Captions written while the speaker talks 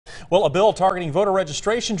Well, a bill targeting voter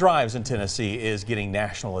registration drives in Tennessee is getting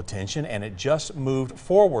national attention, and it just moved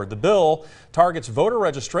forward. The bill targets voter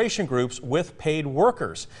registration groups with paid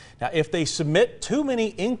workers. Now, if they submit too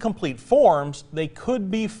many incomplete forms, they could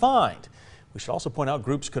be fined. We should also point out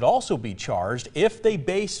groups could also be charged if they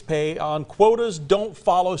base pay on quotas, don't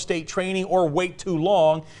follow state training, or wait too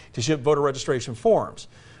long to ship voter registration forms.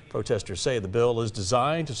 Protesters say the bill is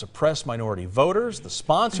designed to suppress minority voters. The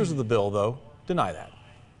sponsors of the bill, though, deny that.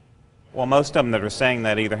 Well, most of them that are saying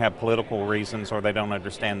that either have political reasons or they don't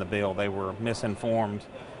understand the bill. They were misinformed.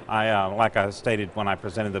 Like I stated when I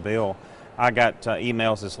presented the bill, I got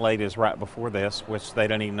emails as late as right before this, which they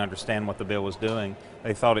don't even understand what the bill was doing.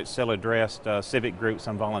 They thought it still addressed civic groups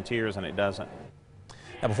and volunteers, and it doesn't.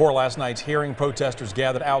 Now, before last night's hearing, protesters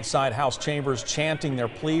gathered outside House chambers chanting their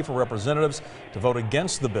plea for representatives to vote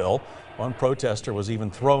against the bill. One protester was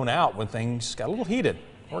even thrown out when things got a little heated.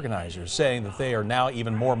 Organizers saying that they are now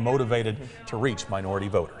even more motivated to reach minority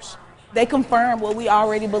voters. They confirm what we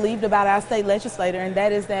already believed about our state legislator, and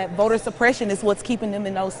that is that voter suppression is what's keeping them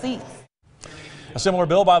in those seats. A similar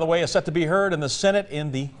bill, by the way, is set to be heard in the Senate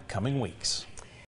in the coming weeks.